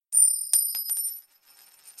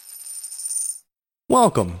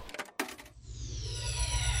Welcome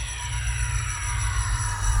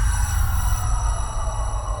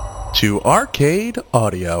to Arcade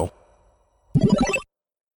Audio.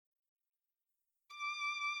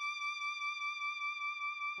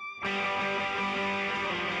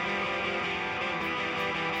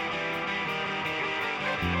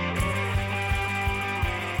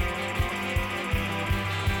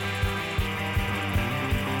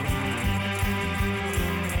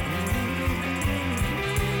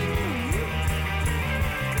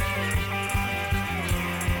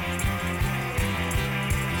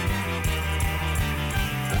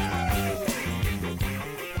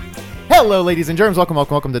 Hello, ladies and germs. Welcome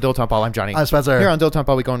to Dilettante Ball. I'm Johnny. I'm Spencer. Here on Dilettante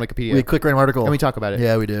Ball, we go on Wikipedia. We click random article. And we talk about it.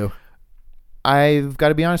 Yeah, we do. I've got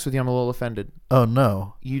to be honest with you. I'm a little offended. Oh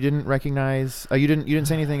no. You didn't recognize. You didn't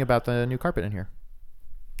say anything about the new carpet in here.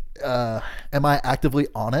 Am I actively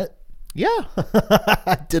on it? Yeah,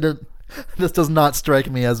 I didn't. This does not strike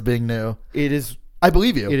me as being new. it is. I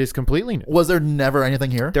believe you. It is completely new. Was there never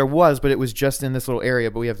anything here? There was, but it was just in this little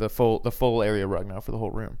area. But we have the full area rug now for the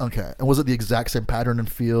whole room. Okay. And was it the exact same pattern and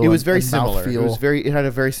feel? It was very and similar. mouthfeel? It had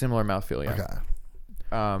a very similar mouthfeel. Yeah.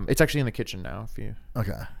 Okay. It's actually in the kitchen now.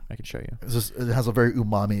 Okay. I can show you. It has a very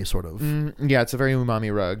umami sort of. Yeah, it's a very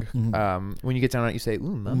umami rug. Mhm. When you get down on it, you say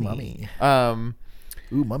umami.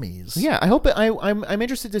 Ooh, mummies. Yeah, I hope I'm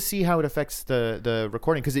interested to see how it affects the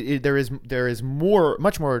recording because there is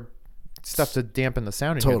much more stuff to dampen the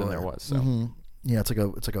sound in here than there was. So. Mm-hmm. Yeah, it's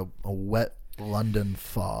like a wet London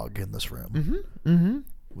fog in this room.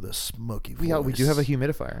 With a smoky voice. We do have a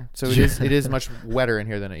humidifier, so it is much wetter in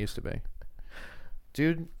here than it used to be.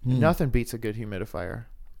 Dude, nothing beats a good humidifier.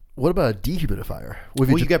 What about a dehumidifier?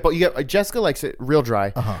 You get Jessica likes it real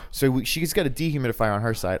dry, Uh-huh. she's got a dehumidifier on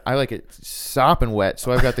her side. I like it sopping wet,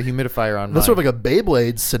 so I've got the humidifier on. That's mine. sort of like a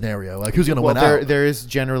Beyblade scenario. Like who's gonna win out? There is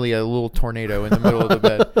generally a little tornado in the middle of the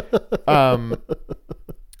bed.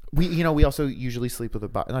 We also usually sleep with a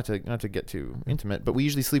box. Not to get too intimate, but we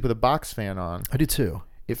usually sleep with a box fan on. I do too.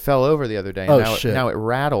 It fell over the other day. Oh, and shit. Now it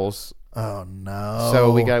rattles. Oh no!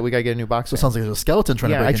 So we got to get a new box So it fan. sounds like there's a skeleton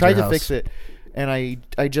trying to break I into tried your to house. fix it, and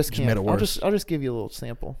I just can't. made it worse. I'll just give you a little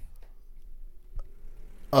sample.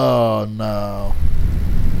 Oh no!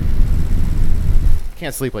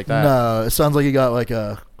 Can't sleep like that. No, it sounds like you got like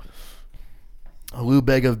a lube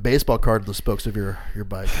bag of baseball cards in the spokes of your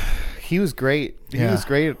bike. He was great. He Yeah. was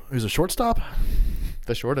great. He was a shortstop.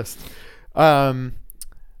 The shortest.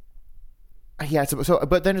 Yeah.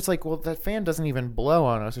 But then it's like, well, that fan doesn't even blow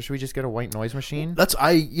on us. So should we just get a white noise machine?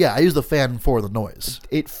 I use the fan for the noise.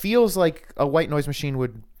 It feels like a white noise machine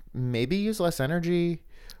would maybe use less energy,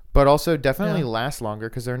 but also definitely last longer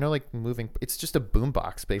because there are no like moving. It's just a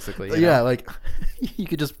boombox basically. You know? Yeah, like you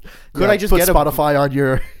could just I just put get Spotify on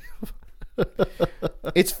your?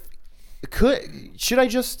 Should I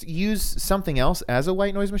just use something else as a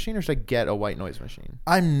white noise machine, or should I get a white noise machine?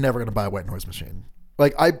 I'm never gonna buy a white noise machine.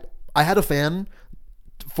 Like I had a fan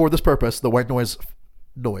for this purpose, the white noise,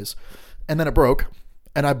 and then it broke,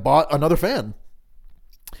 and I bought another fan.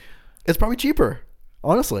 It's probably cheaper,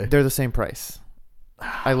 honestly. They're the same price.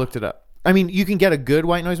 I looked it up. I mean, you can get a good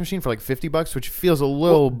white noise machine for like $50, which feels a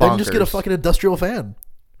little bonkers. Then just get a fucking industrial fan.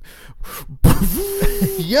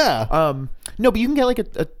 Yeah. No, but you can get like a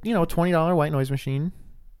 $20 white noise machine.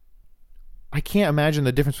 I can't imagine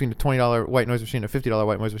the difference between a $20 white noise machine and a $50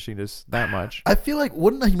 white noise machine is that much. I feel like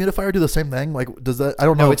wouldn't a humidifier do the same thing? Like, does that? I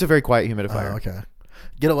don't know. No, it's a very quiet humidifier. Oh, okay.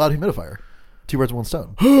 Get a loud humidifier. 2 birds, 1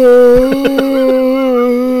 stone.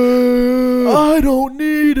 I don't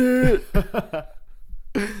need it.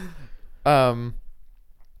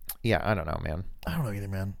 Yeah, I don't know, man. I don't know either,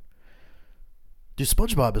 man. Dude,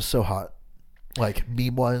 SpongeBob is so hot. Like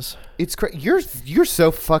meme wise, It's crazy. You're so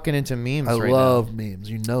fucking into memes. I right love now. memes.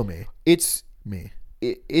 You know me. It's Me.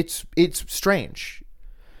 it's strange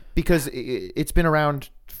because it's been around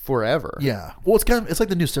forever. Yeah. Well, it's like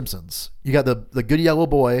the new Simpsons. You got the good yellow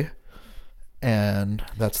boy, and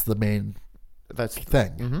that's the main That's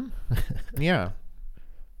thing. Mm-hmm. Yeah,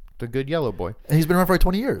 the good yellow boy. And he's been around for like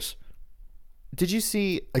 20 years. Did you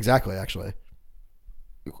see Exactly, actually.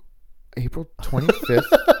 April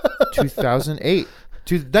 25th, 2008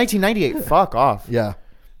 to 1998? Fuck off. Yeah.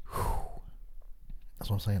 That's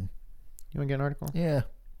what I'm saying. You want to get an article? Yeah.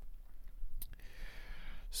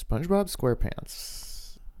 SpongeBob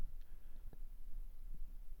SquarePants.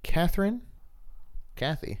 Kathy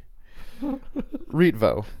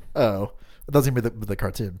Rietvo. Oh, it doesn't even be the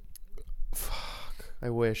cartoon. Fuck. I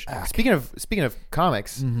wish. Speaking of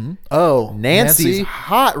comics, Oh, Nancy's Nancy?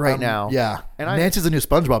 hot right now. Yeah. And Nancy's the new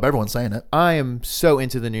SpongeBob. Everyone's saying it. I am so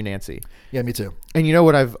into the new Nancy. Yeah, me too. And you know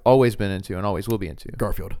what I've always been into and always will be into?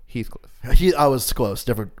 Garfield. Heathcliff. I was close.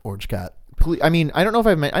 Different orange cat. I mean, I don't know if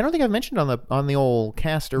I don't think I've mentioned on the old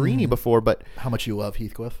Castorini before, but How much you love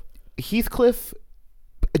Heathcliff. Heathcliff,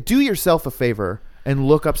 do yourself a favor and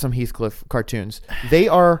look up some Heathcliff cartoons. They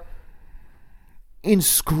are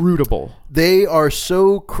inscrutable. They are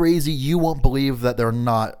so crazy you won't believe that they're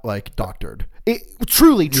not like doctored.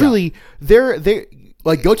 Truly, they're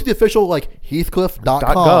Like go to the official like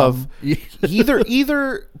Heathcliff.com. .gov.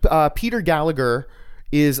 either Peter Gallagher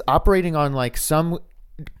is operating on like some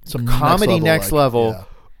comedy next level, yeah.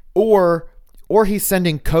 or he's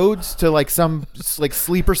sending codes to like some like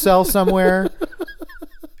sleeper cell somewhere.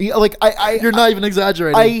 Yeah, like You're not even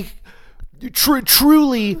exaggerating.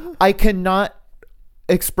 Truly, I cannot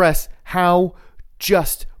express how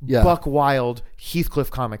just buck wild Heathcliff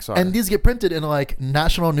comics are. And these get printed in like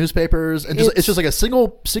national newspapers, and it's just like a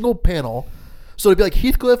single panel. So it'd be like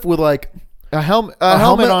Heathcliff with like a helmet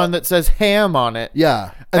on that says ham on it.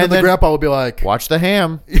 yeah, and then the grandpa would be like, "Watch the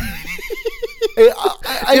ham."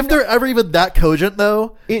 if they're ever even that cogent,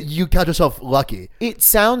 though, you count yourself lucky. It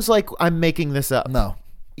sounds like I'm making this up. No,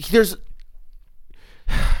 There's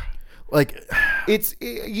like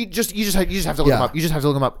you just have to look them up. You just have to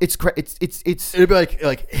look them up. It's it'd be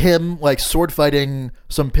like him like sword fighting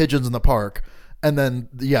some pigeons in the park, and then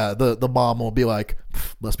the mom will be like,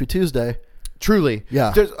 "Must be Tuesday." truly.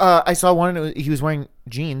 Yeah. I saw one. He was wearing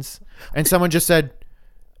jeans, and someone just said,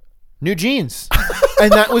 "New jeans,"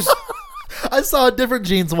 and that was. I saw a different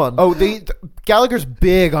jeans one. Oh, Gallagher's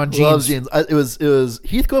big on jeans. Loves jeans. It was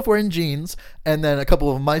Heathcliff wearing jeans, and then a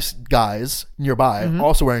couple of my guys nearby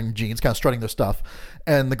also wearing jeans, kind of strutting their stuff.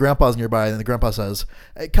 And the grandpa's nearby, and the grandpa says,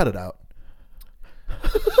 "Hey, cut it out."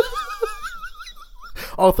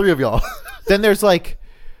 All three of y'all. Then there's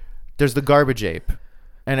the garbage ape,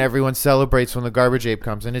 and everyone celebrates when the garbage ape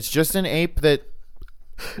comes, and it's just an ape that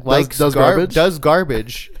likes does garbage. Does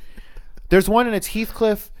garbage. There's one, and it's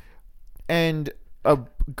Heathcliff and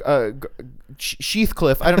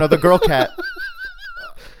Sheathcliff. I don't know, the girl cat.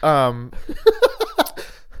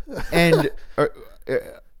 And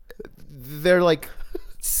they're like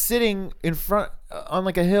sitting in front on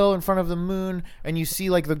like a hill in front of the moon, and you see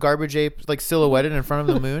like the garbage ape like silhouetted in front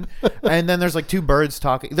of the moon, and then there's like two birds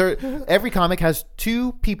talking. Every comic has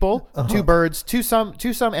two people, two birds, some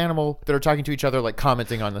animal that are talking to each other, like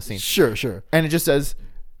commenting on the scene. Sure. And it just says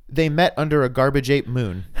they met under a garbage ape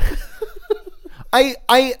moon.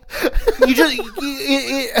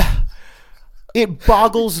 It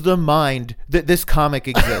boggles the mind that this comic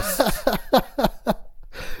exists.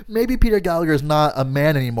 Maybe Peter Gallagher is not a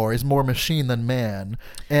man anymore. He's more machine than man,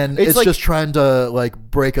 and It's it's like- just trying to like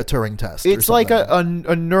break a Turing test. It's or like something.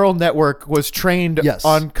 a neural network was trained Yes.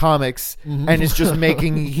 on comics and it's just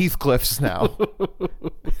making Heathcliffs now.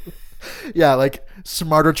 Yeah, like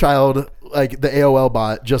Smarter Child, like the AOL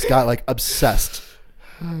bot just got like obsessed.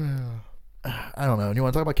 I don't know. Do you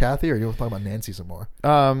want to talk about Kathy, or you want to talk about Nancy some more?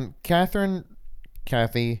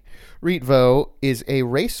 Kathy Rietvo is a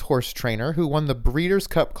racehorse trainer who won the Breeders'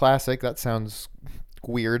 Cup Classic. That sounds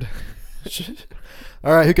weird.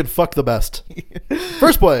 All right, who can fuck the best?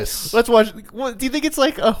 First place. Let's watch. What, do you think it's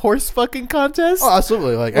like a horse fucking contest? Oh,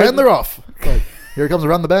 absolutely. Like, and they're off. Like, here it comes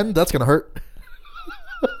around the bend. That's gonna hurt.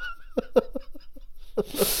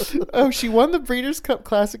 Oh, she won the Breeders' Cup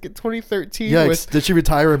Classic in 2013 Yikes! Did she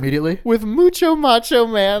retire immediately? with Mucho Macho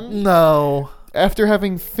Man. No. After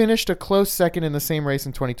having finished a close second in the same race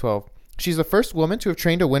in 2012. She's the first woman to have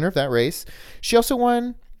trained a winner of that race. She also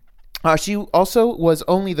won. She also was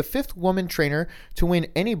only the 5th woman trainer to win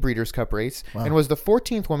any Breeders' Cup race, and was the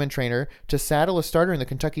 14th woman trainer to saddle a starter in the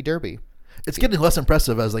Kentucky Derby. It's getting less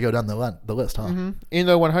impressive as they go down the list, huh? In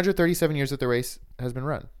the 137 years that the race has been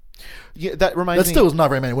run. Yeah, that reminds That me. still is not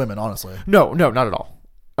very many women, honestly. No, not at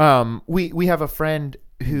all. We have a friend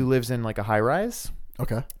who lives in like a high rise.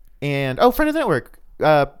 Okay. And friend of the network.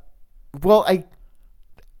 Well,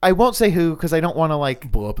 I won't say who because I don't want to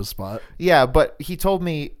like Blow up his spot. Yeah, but he told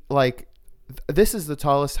me like this is the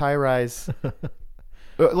tallest high rise.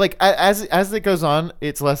 Like as it goes on,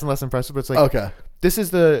 it's less and less impressive. But it's like Okay. this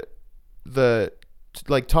is the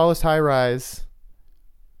like tallest high rise,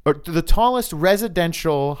 or the tallest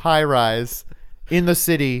residential high rise in the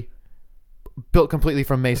city, built completely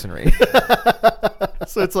from masonry.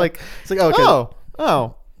 So it's like okay.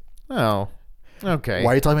 Oh, okay.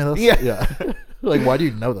 Why are you telling me this? Yeah. Like, why do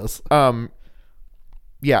you know this?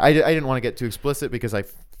 Yeah, I didn't want to get too explicit because I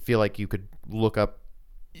feel like you could look up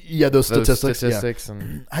Yeah, those those statistics. Yeah.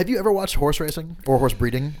 and Have you ever watched horse racing or horse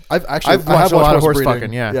breeding? I've I've I watched have a lot of horse horse breeding.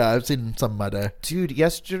 fucking, yeah. Yeah, I've seen some in my day. dude,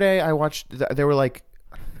 yesterday I watched. There were like,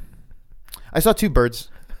 I saw two birds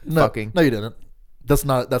No, fucking. no, you didn't. That's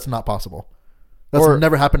not possible. That's Or-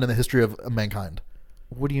 never happened in the history of mankind.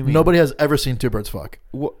 What do you mean? Nobody has ever seen two birds fuck.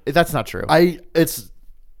 That's not true. I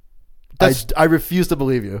refuse to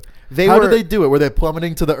believe you. How did they do it? Were they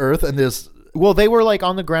plummeting to the earth and this? Well, they were like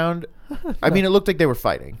on the ground. I mean, it looked like they were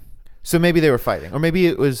fighting. So maybe they were fighting, or maybe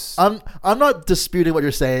it was. I'm not disputing what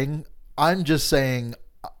you're saying. I'm just saying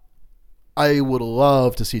I would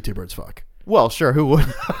love to see two birds fuck. Well, sure, who would?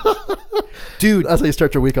 Dude, That's how you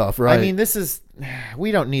start your week off, right? I mean, this is.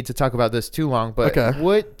 We don't need to talk about this too long, but Okay.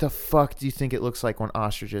 what the fuck do you think it looks like when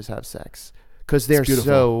ostriches have sex? Because they're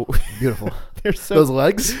beautiful. so. Beautiful. They're so. Those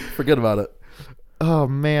legs, forget about it. Oh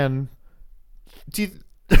man. Do you?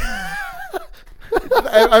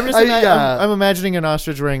 I'm just. I'm imagining an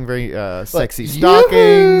ostrich wearing very sexy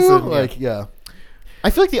stockings. Yoo-hoo! And, like, yeah. I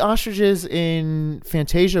feel like the ostriches in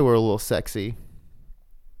Fantasia were a little sexy.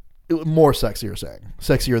 More sexy, you're saying.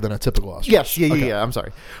 Sexier than a typical ostrich. Yes, yeah, Okay. yeah. I'm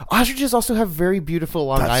sorry. Ostriches also have very beautiful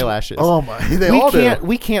long eyelashes. Oh my, they all do.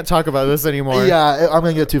 We can't talk about this anymore. Yeah, I'm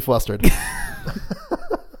gonna get too flustered.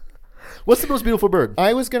 What's the most beautiful bird?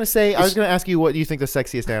 I was gonna ask you what you think the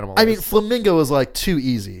sexiest animal is. I mean, flamingo is like too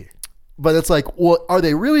easy, but it's like, well, are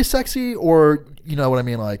they really sexy, or you know what I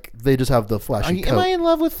mean? Like they just have the flashy coat. am I in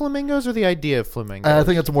love with flamingos or the idea of flamingos? I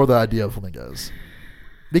think it's more the idea of flamingos,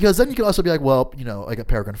 because then you can also be like, well, you know, like a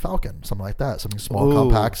peregrine falcon, something like that, something small,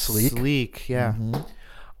 compact, sleek. Sleek, yeah. Mm-hmm.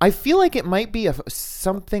 I feel like it might be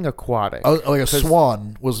something aquatic. Oh, like a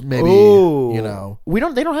swan was maybe, Ooh. you know.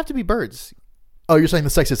 They don't have to be birds. Oh, you're saying the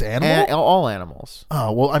sexiest animal? All animals.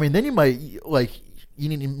 Oh, well, I mean, then you might like you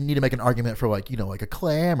need to make an argument for like, you know, like a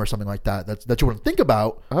clam or something like that that you wouldn't think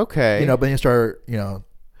about. Okay. You know, but then you start, you know,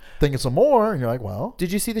 thinking some more, and you're like, well,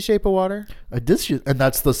 Did you see The Shape of Water? I did shoot, and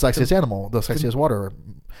that's the sexiest animal, the sexiest water.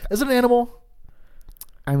 Is it an animal?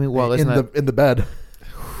 I mean, well, in the bed.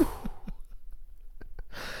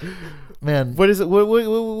 Man, what is it? What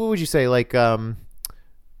would you say? Like, what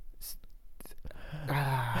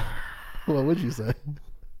would you say?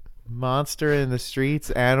 monster in the streets,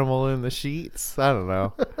 animal in the sheets. I don't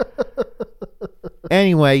know.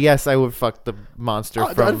 Anyway, yes, I would fuck the monster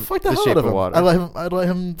I'd from fuck The hell Shape out of him. Water. I'd let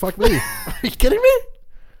him fuck me. Are you kidding me?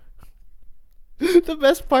 The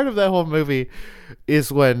best part of that whole movie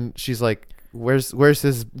is when she's like, "Where's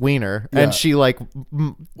his wiener?" Yeah. And she like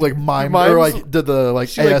Like mimed Mimes- or like did the like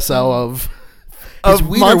She, like, ASL of of his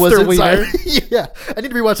wiener was monster inside. wiener. Yeah, I need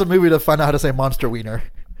to rewatch the movie to find out how to say monster wiener.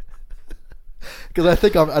 Because I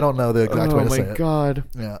think I don't know the exact way Oh to say my it. god.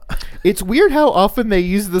 Yeah. It's weird how often they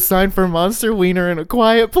use the sign for monster wiener in A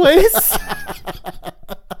Quiet Place.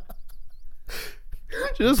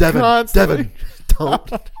 Just constantly. Devin,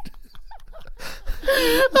 don't.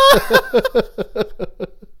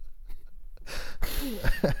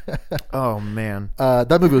 Oh man.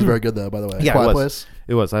 That movie was very good though, by the way. Yeah, Quiet it was. Place.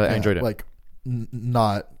 It was. I Yeah, enjoyed it. Like,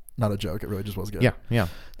 not a joke. It really just was good. Yeah, yeah.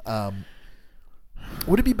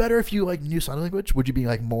 Would it be better if you like knew sign language? Would you be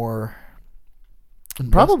like more?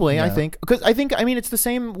 Probably, Yeah. I think. Because I mean, it's the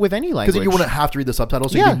same with any language. Because you wouldn't have to read the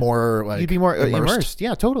subtitles. So Yeah. you'd be more like You'd be more immersed.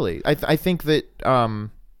 Yeah, totally. I think that,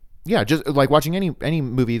 yeah, just like watching any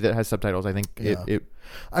movie that has subtitles, I think Yeah. it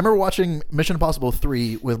I remember watching Mission Impossible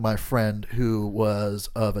 3 with my friend who was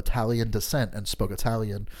of Italian descent and spoke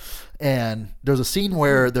Italian. And there's a scene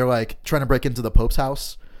where they're like trying to break into the Pope's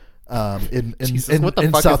house in Jesus, what the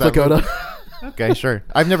fuck is South that Dakota. okay, sure.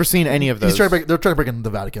 I've never seen any of those. They're trying to break into the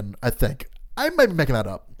Vatican, I think. I might be making that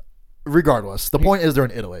up. Regardless, the point is they're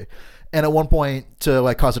in Italy. And at one point, to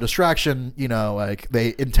like cause a distraction, you know, like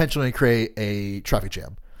they intentionally create a traffic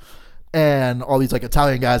jam. And all these like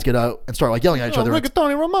Italian guys get out and start like yelling at each other.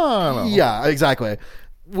 Rigatoni Romano. Yeah, exactly.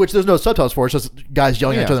 Which there's no subtitles for. It's just guys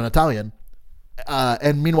yelling at each Yeah. other in Italian.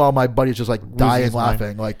 And meanwhile, my buddy's just like dying his mind.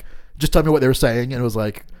 laughing. Like, just tell me what they were saying. And it was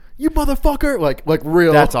like, you motherfucker. Like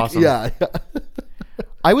real. That's awesome. Yeah.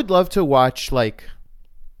 I would love to watch like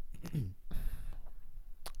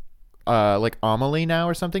Amelie now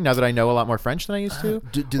or something. Now that I know a lot more French than I used to,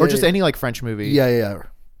 do or just they- any like French movie. Yeah.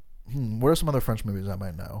 What are some other French movies I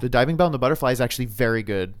might know? The Diving Bell and the Butterfly is actually very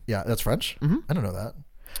good. Yeah, that's French? Mm-hmm. I don't know that.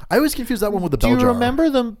 I always confuse that one with the Do bell you jar. remember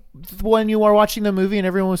when you were watching the movie and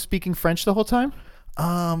everyone was speaking French the whole time?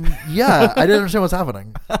 Yeah, I didn't understand what's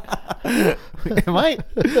happening. Am I?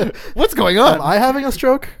 What's going on? Am I having a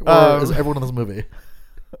stroke? Or is everyone in this movie?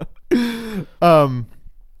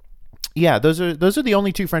 Yeah, those are the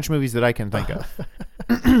only two French movies that I can think of.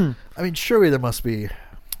 I mean, surely there must be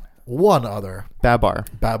one other. Babar.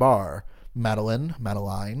 Babar.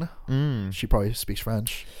 Madeline. She probably speaks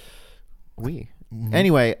French. Oui.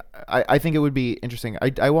 Anyway, I think it would be interesting.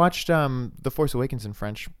 I watched The Force Awakens in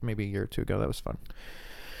French maybe a year or two ago. That was fun.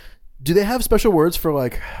 Do they have special words for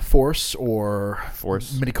like force or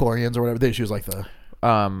Force midichlorians or whatever? They just use like the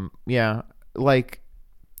yeah, like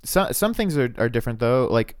some things are different though.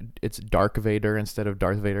 Like it's Dark Vader instead of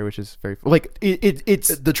Darth Vader, which is very like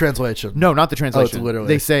it's the translation. no, not the translation. Oh, it's literally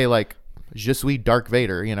they say like Je suis Dark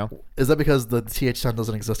Vader. You know. Is that because the th sound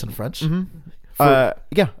doesn't exist in French?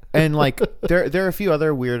 Yeah, and like there are a few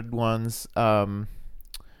other weird ones. Han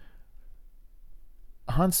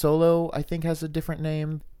Solo, I think, has a different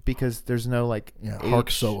name because there's no like Hark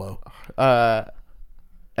Solo.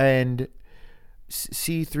 And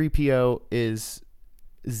C-3PO is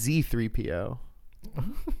Z-3PO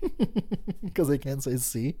Because they can't say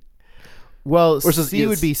C. Well, Or says C is.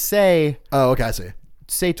 would be say Oh, okay, I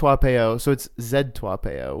see. toi peo, so it's Z toi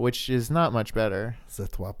peo, which is not much better.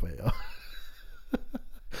 C'est toi, peo.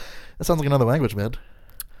 That sounds like another language, man.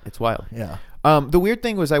 It's wild. Yeah. The weird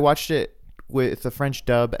thing was I watched it with the French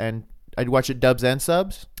dub, and I'd watch it dubs and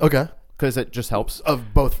subs Okay. because it just helps.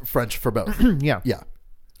 Of both French for both. Yeah. Yeah.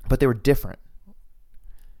 But they were different.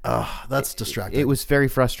 That's distracting. It was very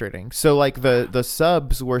frustrating. So like the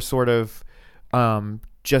subs were sort of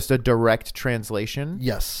just a direct translation.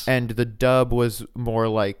 Yes. And the dub was more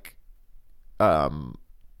like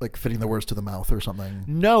like fitting the words to the mouth or something.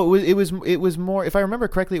 no, it was more, if I remember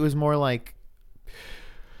correctly, it was more like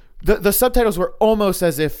the subtitles were almost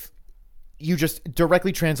as if you just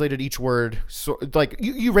directly translated each word, so like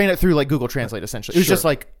you ran it through like Google Translate essentially. It was Sure. just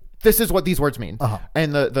like, this is what these words mean.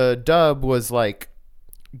 And the dub was like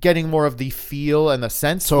getting more of the feel and the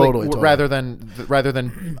sense, Totally. rather than like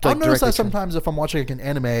I'll notice directly that sometimes if I'm watching like an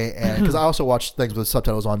anime, and because I also watch things with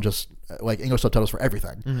subtitles on, just like English subtitles for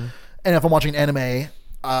everything. And if I'm watching an anime,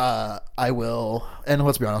 I will, and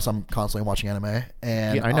let's be honest, I'm constantly watching anime,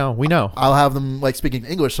 and Yeah, I know, we know. I'll have them like speaking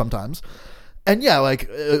English sometimes, and yeah, like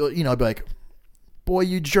I'd be like, "Boy,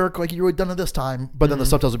 you jerk! Like you were done it this time," but then the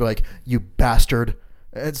subtitles would be like, "You bastard."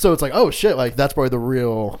 And so it's like, oh shit, like that's probably the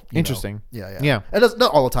real Interesting. Yeah. Yeah. And it's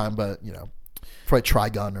not all the time, but for like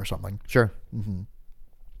Trigun or something. Sure.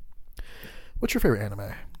 What's your favorite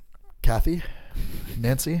anime? Kathy?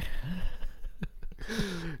 Nancy?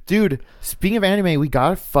 Dude, speaking of anime, we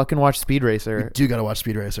gotta fucking watch Speed Racer Do gotta watch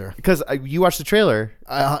Speed Racer. because you watched the trailer.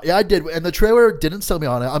 Yeah, I did, and the trailer didn't sell me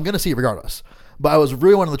on it. I'm gonna see it regardless, but I was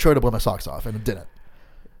really wanting the trailer to blow my socks off, and it didn't.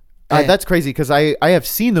 And- That's crazy because I have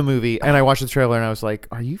seen the movie and I watched the trailer and I was like,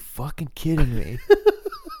 are you fucking kidding me?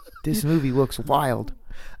 This movie looks wild.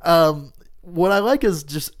 What I like is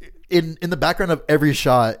just in the background of every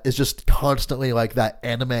shot is just constantly like that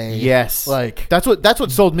anime. Yes, like that's what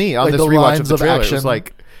sold me on like this the rewatch lines of the of trailer. It action. was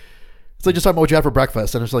like, it's like just talking about what you have for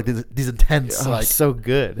breakfast, and it's like these intense, oh, like so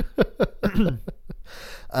good.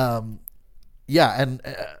 yeah. And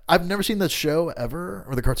I've never seen the show ever,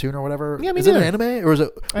 or the cartoon or whatever. Yeah, me is it an neither. anime or is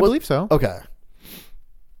it? I believe so. Okay.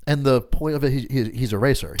 And the point of it, he's a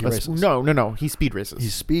racer. He races. No. He speed races. He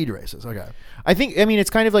speed races. Okay. I mean, it's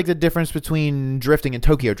kind of like the difference between drifting and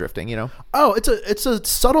Tokyo drifting. Oh, it's a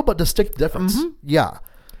subtle but distinct difference. Yeah.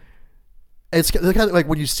 It's kind of like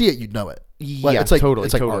when you see it, you know it. Like, Yeah, it's like, totally,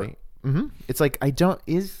 it's like totally. art. It's like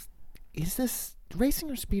is this racing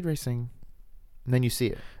or speed racing? And then you see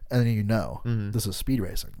it. And then you know this is speed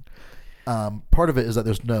racing. Part of it is that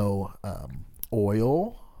there's no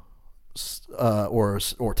oil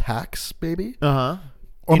or tax, maybe. Or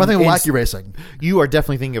am I thinking of Wacky Racing? You are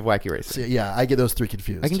definitely thinking of Wacky Racing. So, yeah, I get those three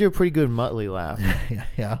confused. I can do a pretty good Muttley laugh.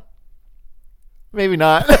 yeah. Maybe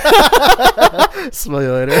not. Smell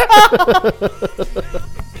you later.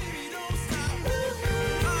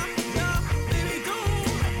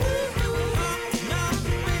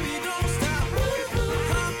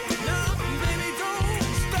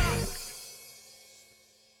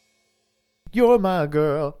 You're my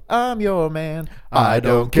girl, I'm your man. I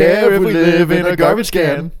don't care if we live in a garbage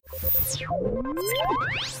can.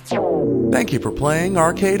 Thank you for playing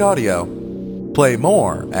Arcade Audio. Play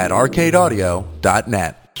more at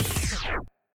arcadeaudio.net.